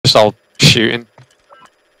Just all shooting.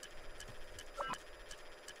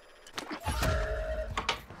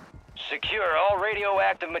 Secure all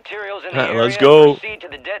radioactive materials in the area. Let's go. And proceed to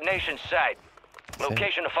the detonation site.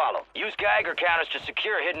 Location to follow. Use Geiger counters to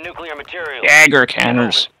secure hidden nuclear materials. Geiger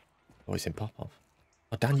counters. Oh, it's in pop-off.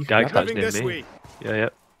 Oh, Dan, you can Geiger grab counters that. near me. Yeah, yeah.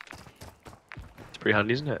 It's pretty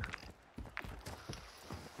handy, isn't it?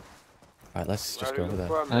 Right, let's just go over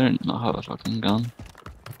there. I don't know how to fucking gun.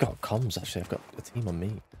 I've got comms, actually. I've got a team on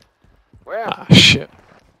me. Where? Ah, shit.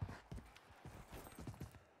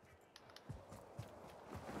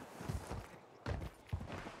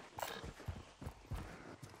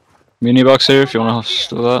 Mini box here if you want to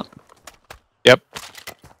steal that. Yep.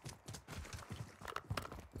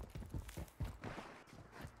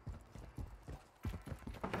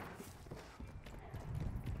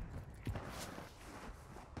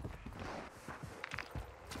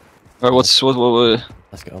 Right, what?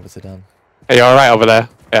 Let's get over to Dan. Are you alright over there?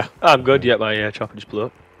 Yeah. I'm good. Yeah, my chopper just blew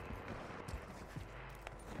up.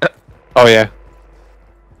 Oh yeah.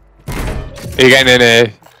 Are you getting in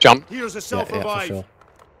a jump? Here's a Yeah, self-revive. for sure.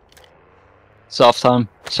 Soft time.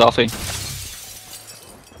 Selfie.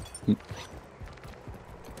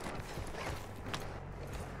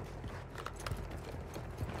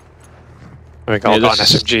 There we go, Yeah, I've got an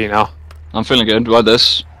this- SMG now. I'm feeling good. Why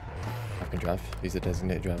this? I can drive. He's a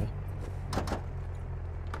designated driver.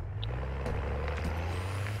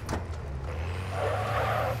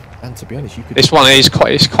 And to be honest, you could... This one is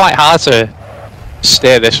it's quite hard to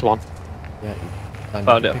steer this one. Yeah, Dan,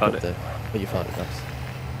 Found you it, can found pick it. up Oh, you found it, nice.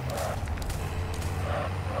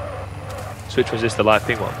 Switch was this the live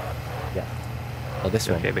ping one? Yeah. Oh, this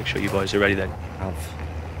one. Okay, make sure you boys are ready then. Have...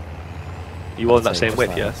 You all in that I'd say same just whip,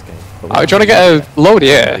 like yeah? this game. But Oh, we'll do you want to get a load ready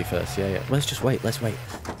here? first, yeah, yeah. Let's just wait, let's wait.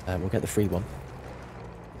 We'll get the free one.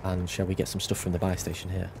 And shall we get some stuff from the buy station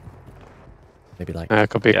here? Maybe like...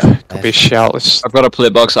 Could be Yeah. could be a shout. Let's- I've got a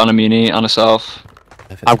plate box and a mini and a self.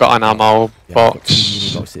 I've got an ammo Yeah, we've got 2 box.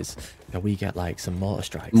 mini boxes. Can we get like some mortar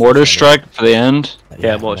strikes? Mortar strike for the end. Like,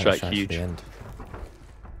 Yeah, mortar strike, for the huge. end.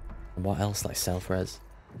 And what else? Like self-res?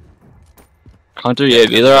 Can't do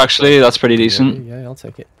yet either. Actually, that's pretty decent. Yeah, I'll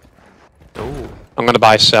take it. Oh, I'm gonna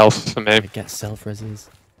buy self for me. We get self-reses.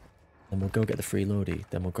 Then we'll go get the free loadie.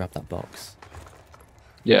 Then we'll grab that box.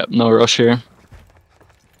 Yeah, no rush here.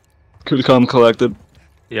 Could come collected.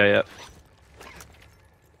 yeah, yeah.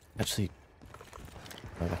 Actually,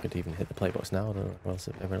 I could even hit the play box now. I don't know what else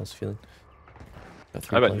everyone else is feeling. Got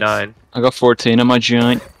 3 I got plates. 9. I got 14 in my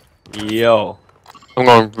joint. Yo. I'm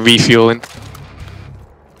going refueling.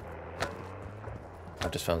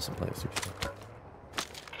 I've just found some plates.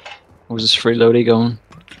 Where's this free loadie going?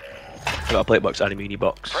 I got a plate box and a mini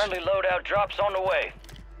box. Friendly loadout drops on the way.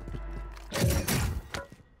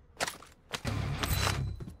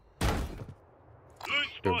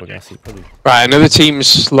 Probably. Right, another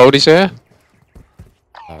team's load is here.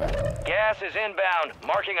 Alright. Gas is inbound.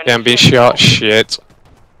 Marking a Yeah, I'm new being safe shot. zone. Shit.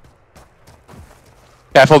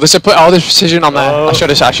 Careful, there's a put all this precision on there. I should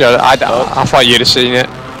have. I thought you'd have seen it.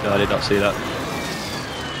 No, I did not see that.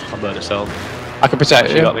 I'll burn itself. I can protect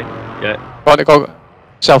She you. got me. Yeah, Go on, go.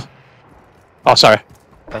 Self. Oh, sorry.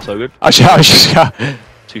 that's all good. I was just.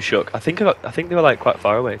 Too shook. I think they were like quite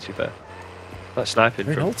far away. To be fair, like sniping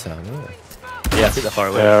We're in from. Old Town, aren't we? Yeah, I think they're far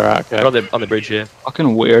away. Yeah, right. They're Okay. on the bridge here. Fucking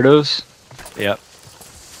weirdos. Yeah.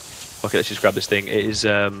 Okay, let's just grab this thing. It is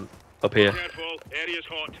up here. Careful, area's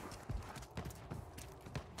hot.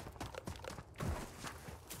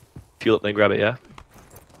 Fuel up, then grab it. Yeah.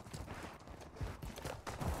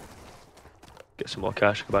 Get some more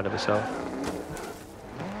cash. Combine it myself.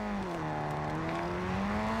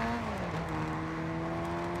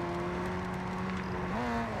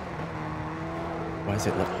 Why is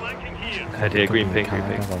it like... Collecting here. Head here, green pink, green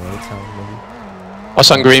pink.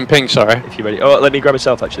 What's on green ping? Sorry. If you're ready. Oh, let me grab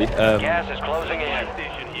myself actually. Gas is closing in.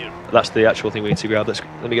 Station here. That's the actual thing we need to grab.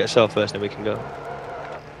 Let me get myself first, then we can go.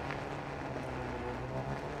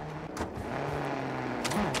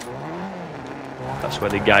 That's where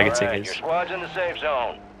the Geiger thing Alright, is. your squad's in the safe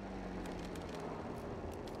zone.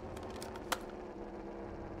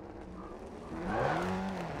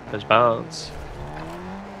 There's bounce.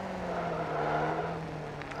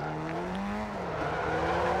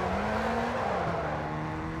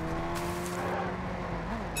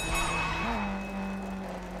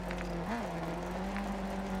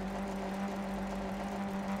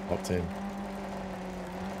 Locked in.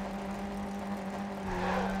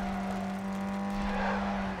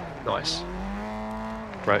 Nice.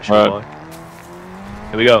 Right, sure. Boy.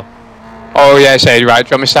 Here we go. Oh yeah, say right. Do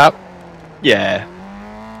you want me to start? Yeah.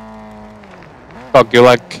 Got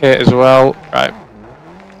Gulag kit as well. Right.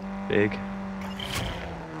 Big.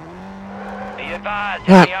 advised,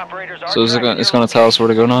 Yeah. enemy operators are So is tracking it's your gonna tell us where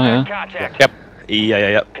to go now, location. yeah? Contact. Yep.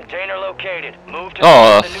 Yeah. Container located. Move to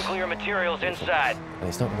Oh. the nuclear materials inside. And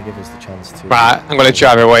it's not going to give us the chance to. Right, I'm gonna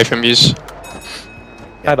drive away from yous.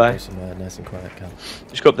 Yeah, Bye-bye. go somewhere nice and quiet, Cal.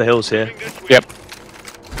 Just go up the hills here. Yep.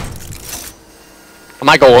 I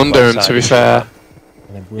might go under him, to be fair.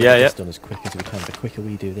 And then we'll Yeah, get this yeah. done as quick as we can. The quicker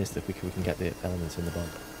we do this, the quicker we can get the elements in the bomb.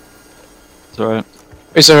 It's alright.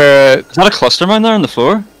 Is there a... Is that a cluster mine there on the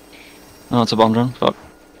floor? No, it's a bomb drone. Fuck.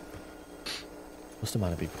 Must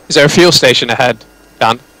have be. Is there a fuel station ahead,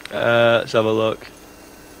 Dan? Let's have a look.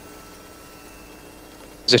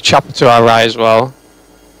 There's a chopper to our right as well.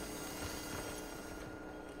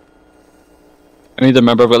 I need to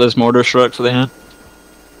remember about this mortar strike for the hand.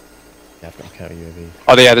 Yeah, I've got a counter UAV.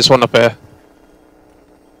 Oh yeah, there's one up here.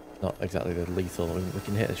 Not exactly the lethal. I mean, we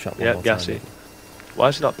can hit a shot one Yeah, more gassy. time. Why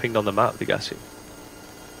is it not pinged on the map, the gassy?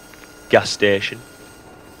 Gas station.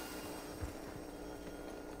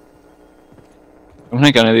 I don't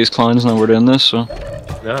think any of these clowns know we're doing this, so.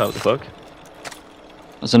 No, what the fuck?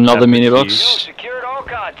 There's another Yeah, mini but box. Secured all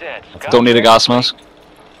contents. Don't need a gas mask.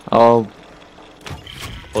 I'll.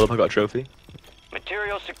 Hold up, I got a trophy.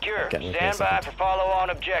 Material secure. Getting Stand replaced, by I for follow-on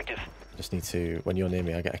objective. Just need to. When you're near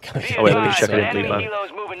me, I get a counter. Oh, wait, let me Be check advised, it in, enemy please, man.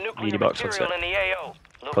 helos moving nuclear Mini box, one material sec. in the AO.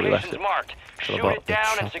 Probably left Locations it. marked. Till Shoot about it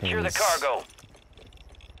down and the secure the choppers. cargo.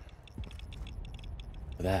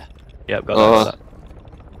 There. Yep, got Oh. that.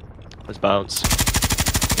 Let's bounce.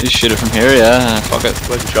 You shoot it from here, yeah. Fuck it.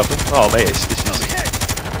 Where's the chopper? Oh, mate, this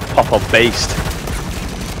is pop-on based.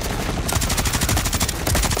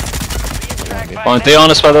 Bounty on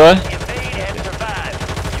us, by the way. Evade and survive.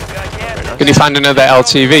 You've got gas. Can you find another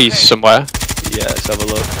LTV somewhere? Yeah, let's have a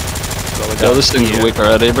look. Yo, this thing's weak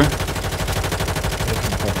already, bro.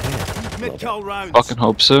 Fucking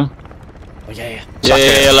hope so. Oh yeah.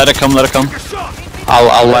 Yeah, let it come, let it come.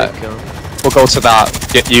 I'll let... We'll go to that,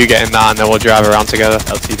 get you getting that, and then we'll drive around together.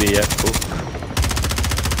 LTV, yeah, cool.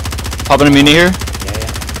 Popping a mini here. Yeah, yeah.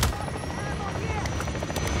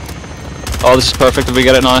 Oh, this is perfect if we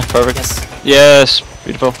get it now. Perfect. Yes. Yes.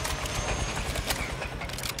 Beautiful.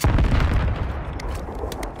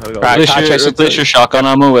 There we go. Right. Replace your shotgun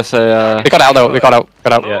ammo with a. They got out though, they got out.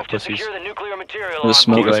 Yeah, Move to pussies. secure the nuclear material The on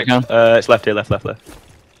smoke board. if you can. It's left here, left.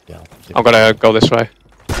 Yeah. I'm gonna go this way.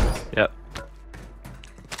 Yep.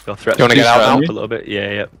 Your threat. Do you wanna get out now? A little bit.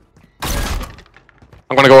 Yeah.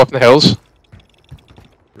 I'm gonna go up in the hills.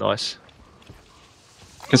 Nice.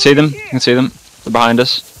 Can see them. Can see them. They're behind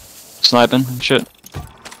us. Sniping and shit.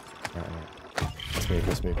 Right. Let's move.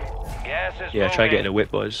 Let's move. Gas is Yeah, try and get in a moving.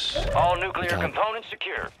 whip, boys. All nuclear Okay. components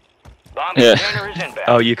secure. Bomb Yeah. container is inbound.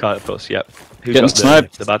 Oh, you can't, of course. Yep. Who's Getting got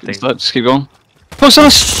sniped. the bad thing? Sniped. Just keep going. Post on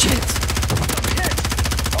us! How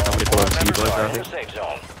many bullets do you Members boys are now, I in the think? safe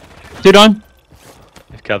zone. Two down.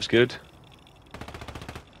 If Cav's good.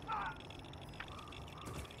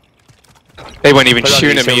 They weren't even Put it on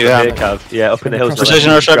shooting these at me hills there. here, Cav. Yeah, up in the hills.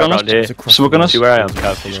 Precision right, airstrike right on us? around here. Smoking us. See where I am,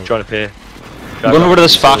 Cav. He's trying to peer. I'm going over to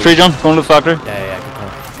this factory, John. Going to the factory. Yeah, yeah. Good call.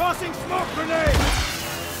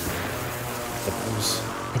 The bombs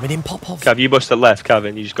coming in. Pop off. Cav, you bust the left, Cav,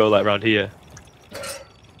 and you just go like around here.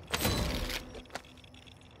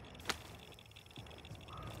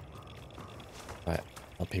 Right.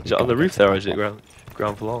 Is it on the roof there, or is it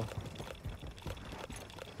ground floor?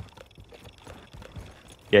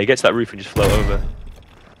 Yeah, get to that roof and just float over.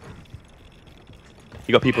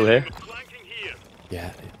 You got people here?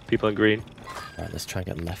 Yeah. People in green. Right. Let's try and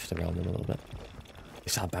get left around them a little bit.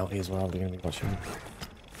 It's our bounty as well. They're gonna be watching.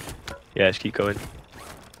 Yeah, just keep going.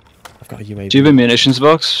 I've got a UAV. Do you have a munitions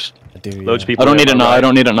box? I do. Loads of people. I don't here need on it my now. right. I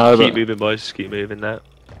don't need it now. Keep But moving, boys. Keep moving there.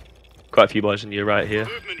 Quite a few boys on your right here.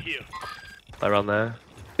 Around there.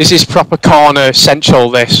 This is proper corner central,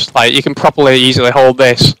 this. Like, you can properly easily hold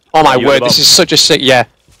this. Oh my You got word, the this bomb? is such a sick, yeah.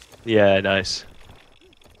 Yeah, nice.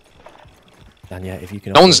 And yeah, if you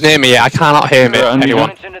can. No one's near me yet, I cannot hear me, Right, I'm anyone.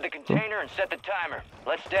 Points into the container and set the timer.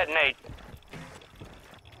 Let's detonate.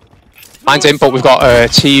 Mine's in, but we've got a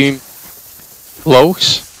team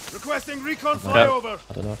close. Requesting recon Yeah. flyover.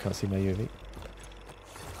 I don't know. I can't see my UAV.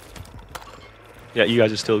 Yeah, you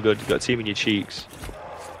guys are still good. You've got a team in your cheeks.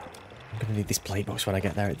 I'm gonna need this plate box when I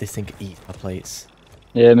get there. This thing can eat my plates.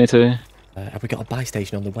 yeah, me too. Have we got a buy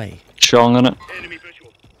station on the way? Strong on it. Enemy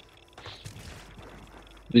visual.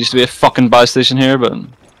 There used to be a fucking buy station here, but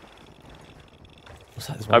What's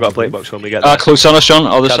that? There's I one got a on the plate roof. box when we get there. close on us, John.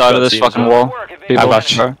 Other Cat's side got of this teams. fucking wall. People I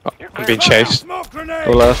got you. are- I'm being chased. Smoke grenade.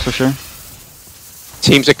 Go left for sure.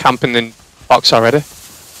 Teams are camping in box already.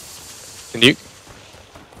 The nuke.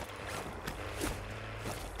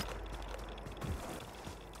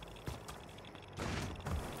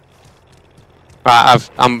 Right,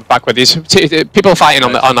 I'm back with these. People are fighting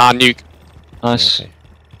on our nuke. Nice. Okay.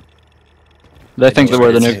 They think they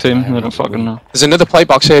were the It's nuke team. hit, They don't fucking know. There's another play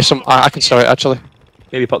box here. I can store it actually.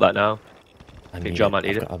 Maybe pop that now. I think need John it. might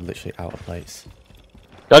need it. I'm literally out of plates.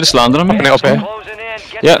 Guy just landed on me. Picking it up here. Closing in.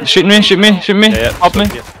 Get Yeah, to the shoot me, shoot me, shoot me. Yeah, Pop me.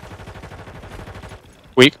 yeah.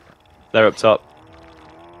 Weak. They're up top.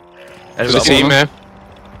 There's a Enemy team here.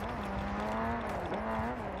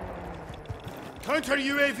 Counter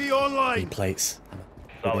UAV online. Need plates.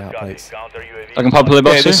 I'm really out of plates. I can pop a play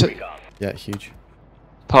box this- here. Yeah, huge.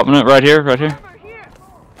 Popping it right here, right here.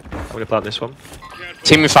 I'm gonna plant this one.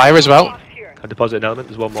 Team in fire as well. I deposit an element.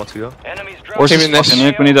 There's one more to go. Enemies Where's Team this in this. fucking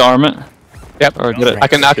nuke? We need to arm it. Yep. Or get it. I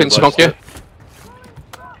can smoke you.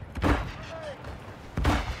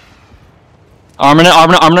 Arming it,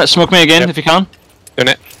 arming it, arming it. Smoke me again Yep. if you can. Doing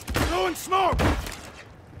it. Throwing smoke.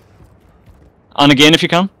 And again if you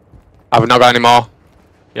can. I've not got any more.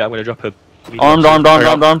 Yeah, I'm gonna drop a. Armed, armed, armed,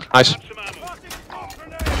 armed, armed. Nice.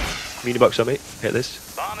 Mini box on me. Hit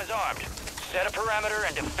this. Bomb is armed. Set a perimeter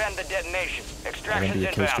and defend the detonation. Remember Extraction's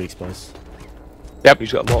your kill inbound. streaks, boys.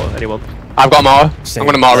 Who's got more? Anyone? I've got more. Save I'm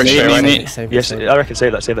gonna it. mortar it Me, straight me, away. me. Save it, Yes, save it. I reckon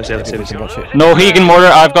save that. Save that. Save that. I Save think that. we can watch it. No Hegan mortar.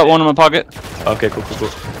 I've got one in my pocket. Okay, cool, cool,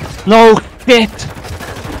 cool. No shit.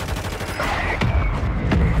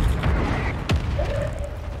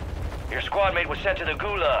 Your squad mate was sent to the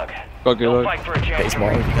gulag. Got Don't gulag. fight for a Get chance his to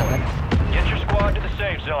mortar make if you it. can. Get your squad to the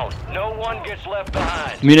safe zone. No one gets left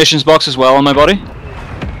behind. Munitions box as well on my body.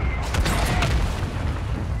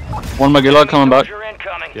 One my gulag coming back. Soldier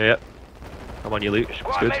incoming. Yeah, yeah. I'm on your loot. Your It's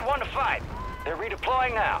squad good. mate won to fight. They're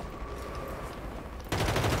redeploying now.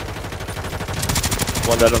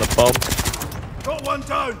 One dead on a bomb. Got one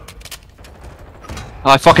down.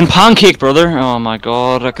 I fucking pancake, brother. Oh my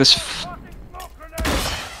god, like this.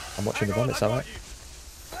 I'm watching the bomb, it's alright.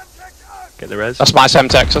 Get the res. That's my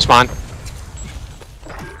Semtex. That's mine.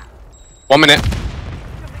 1 minute.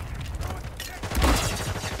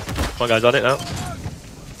 One guy's on it now.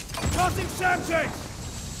 Tossing Semtex.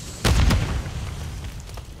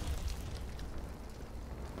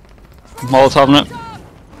 Molotoving it.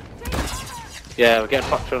 Yeah, we're getting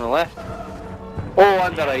fucked from the left. Oh,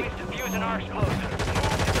 under right. Defusing our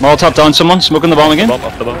explosive. Molotov down someone. Smoking the bomb again. Bomb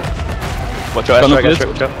off the bomb. Watch out, Gun strike, up, strike,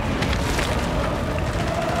 watch out.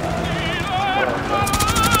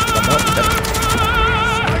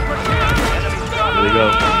 There we go.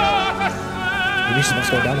 You need to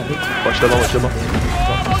slow down a bit. Watch the bomb, watch the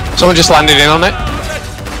bomb. Someone just landed in on it.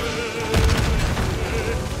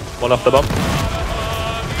 One off the bomb.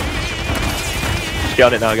 Just get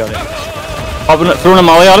on it now, get on it. Popping it. Throwing a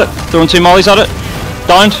molly at it. Throwing 2 mollies at it.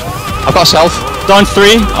 Downed. I've got self. Down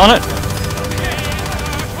 3 on it.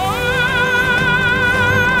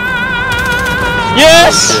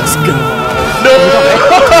 Yes! Let's go!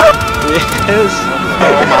 Yes!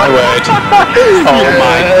 Oh my word. Oh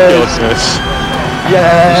my goodness.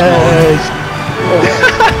 Yes!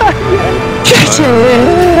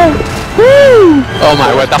 Oh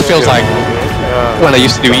my word. That feels like when I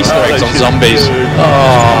used to do Easter eggs on zombies.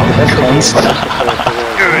 Oh.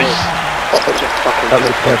 That was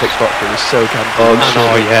a perfect spot for it, it was so campy.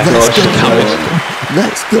 Oh yeah.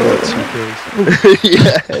 Let's go!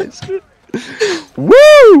 Yes!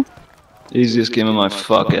 Woo! Easiest game of my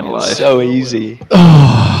fucking life. So easy.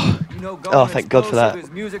 Oh, thank God for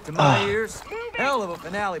that. Music to my ears. Hell of a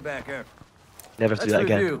finale back there. Never have to do that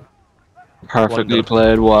again. Perfectly Wonderful.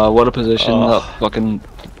 played. Wow, what a position that fucking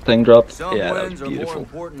thing dropped. Some Yeah, that was wins are beautiful. more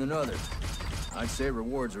important than others. I'd say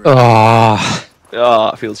rewards are. Oh. Oh,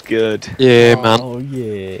 it feels good. Yeah, man. Oh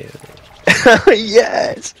yeah.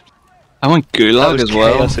 Yes! I went That gulag was as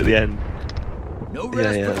well. chaos at the end. No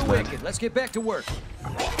rest yeah, for that's the mad. wicked. Let's get back to work.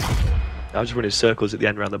 I was just running circles at the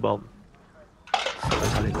end around the bomb. I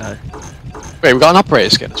had it there. Wait, we got an operator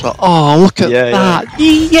skin as well. Oh, look at Yeah, yeah. that.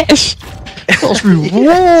 Yes! Those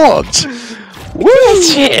rewards!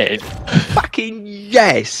 Wicked! Fucking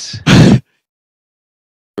yes!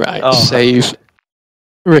 Right, Oh. save.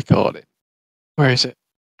 Recording. Where is it?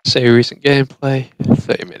 Save recent gameplay.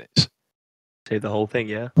 30 minutes. Save the whole thing,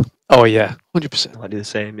 yeah? Oh yeah, 100%. I might do the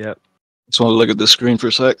same, yeah. Just want to look at the screen for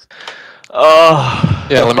a sec. Oh!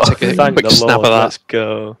 Yeah, let me take a Thank quick the snap Lord, of that. Let's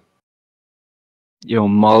go. Yo,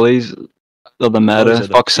 mollies. The meta. Mollies are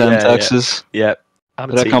the- Fuck Sam, yeah, yeah. Texas. Yeah. I'm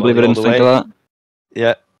a But I team can't believe I volley all didn't the think way. of that.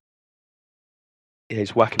 Yeah. Yeah,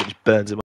 he's whacking it, just burns him